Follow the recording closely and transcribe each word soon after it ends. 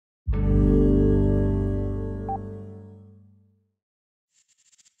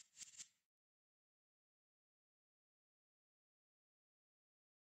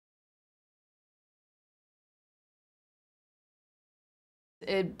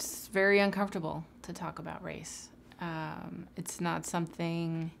It's very uncomfortable to talk about race. It's not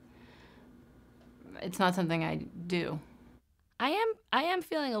something I do. I am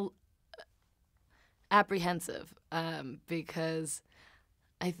feeling apprehensive because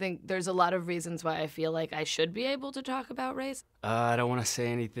I think there's a lot of reasons why I feel like I should be able to talk about race. I don't want to say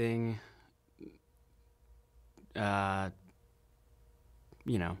anything, you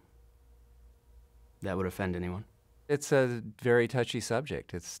know, that would offend anyone. It's a very touchy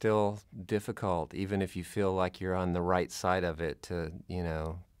subject. It's still difficult, even if you feel like you're on the right side of it, to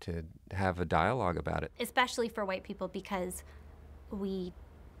have a dialogue about it. Especially for white people, because we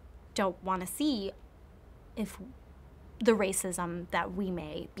don't want to see if the racism that we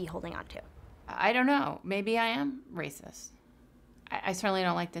may be holding on to. I don't know. Maybe I am racist. I certainly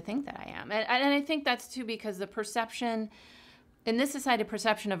don't like to think that I am. And I think that's too because the perception, in this society,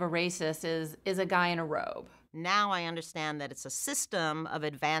 perception of a racist is a guy in a robe. Now I understand that it's a system of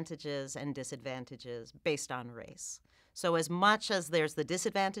advantages and disadvantages based on race. So as much as there's the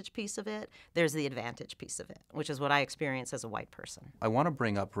disadvantage piece of it, there's the advantage piece of it, which is what I experience as a white person. I want to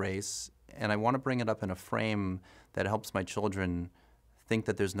bring up race, and I want to bring it up in a frame that helps my children think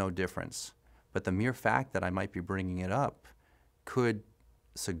that there's no difference. But the mere fact that I might be bringing it up could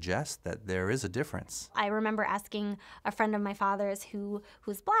suggest that there is a difference. I remember asking a friend of my father's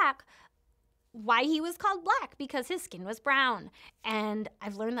who's black why he was called black, because his skin was brown. And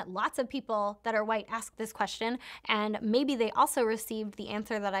I've learned that lots of people that are white ask this question, and maybe they also received the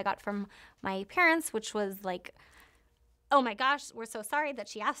answer that I got from my parents, which was like, oh my gosh, we're so sorry that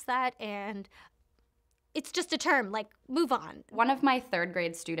she asked that, and it's just a term, like, move on. One of my third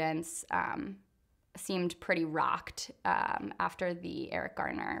grade students seemed pretty rocked after the Eric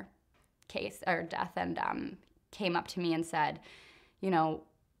Garner case or death, and came up to me and said, you know,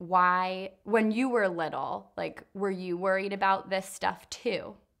 why, when you were little, like, were you worried about this stuff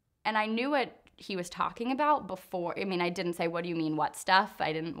too? And I knew what he was talking about before. I mean, I didn't say, what do you mean, what stuff?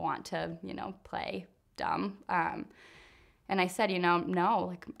 I didn't want to, you know, play dumb. And I said, you know, no,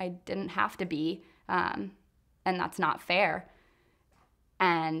 like, I didn't have to be, and that's not fair.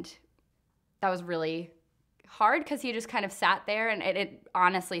 And that was really hard because he just kind of sat there, and it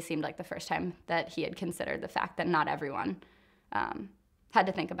honestly seemed like the first time that he had considered the fact that not everyone had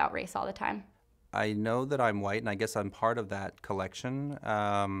to think about race all the time. I know that I'm white, and I guess I'm part of that collection.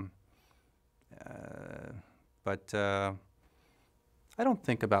 But I don't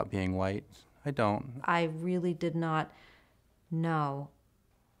think about being white. I don't. I really did not know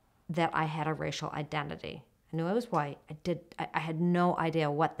that I had a racial identity. I knew I was white. I had no idea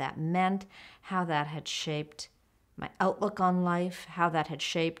what that meant, how that had shaped my outlook on life, how that had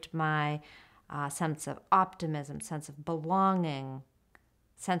shaped my sense of optimism, sense of belonging,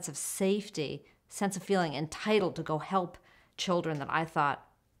 sense of safety, sense of feeling entitled to go help children that I thought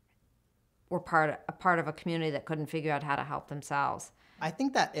were a part of a community that couldn't figure out how to help themselves. I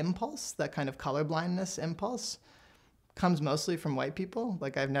think that impulse, that kind of colorblindness impulse, comes mostly from white people.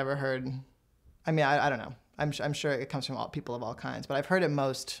 Like, I've never heard, I mean, I don't know. I'm sure it comes from people of all kinds, but I've heard it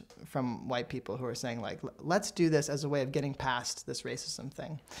most from white people who are saying, like, let's do this as a way of getting past this racism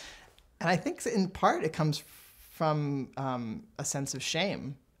thing. And I think in part it comes from a sense of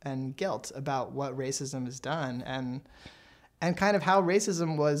shame and guilt about what racism has done, and kind of how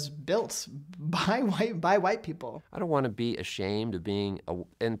racism was built by white people. I don't want to be ashamed of being,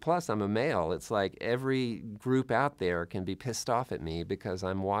 and plus I'm a male. It's like every group out there can be pissed off at me because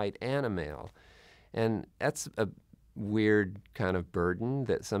I'm white and a male. And that's a weird kind of burden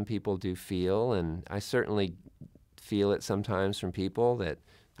that some people do feel, and I certainly feel it sometimes from people that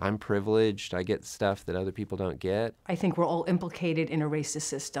I'm privileged, I get stuff that other people don't get. I think we're all implicated in a racist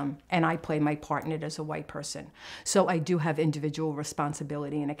system, and I play my part in it as a white person. So I do have individual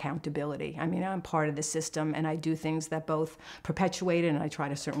responsibility and accountability. I mean, I'm part of the system, and I do things that both perpetuate it, and I try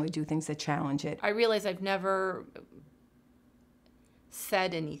to certainly do things that challenge it. I realize I've never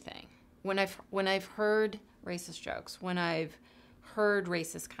said anything. When I've heard racist jokes, when I've heard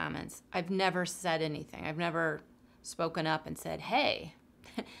racist comments, I've never said anything. I've never spoken up and said, hey,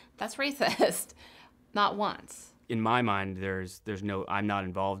 that's racist. Not once. In my mind, there's no, I'm not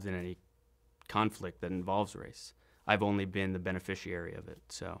involved in any conflict that involves race. I've only been the beneficiary of it.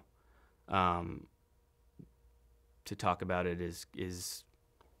 So to talk about it is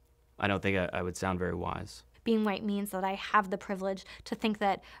I don't think I would sound very wise. Being white means that I have the privilege to think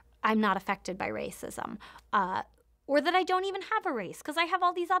that I'm not affected by racism, or that I don't even have a race, because I have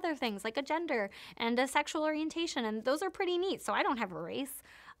all these other things like a gender and a sexual orientation, and those are pretty neat, so I don't have a race,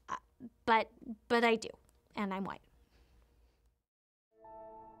 but I do, and I'm white.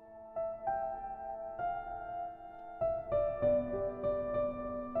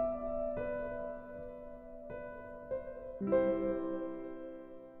 you.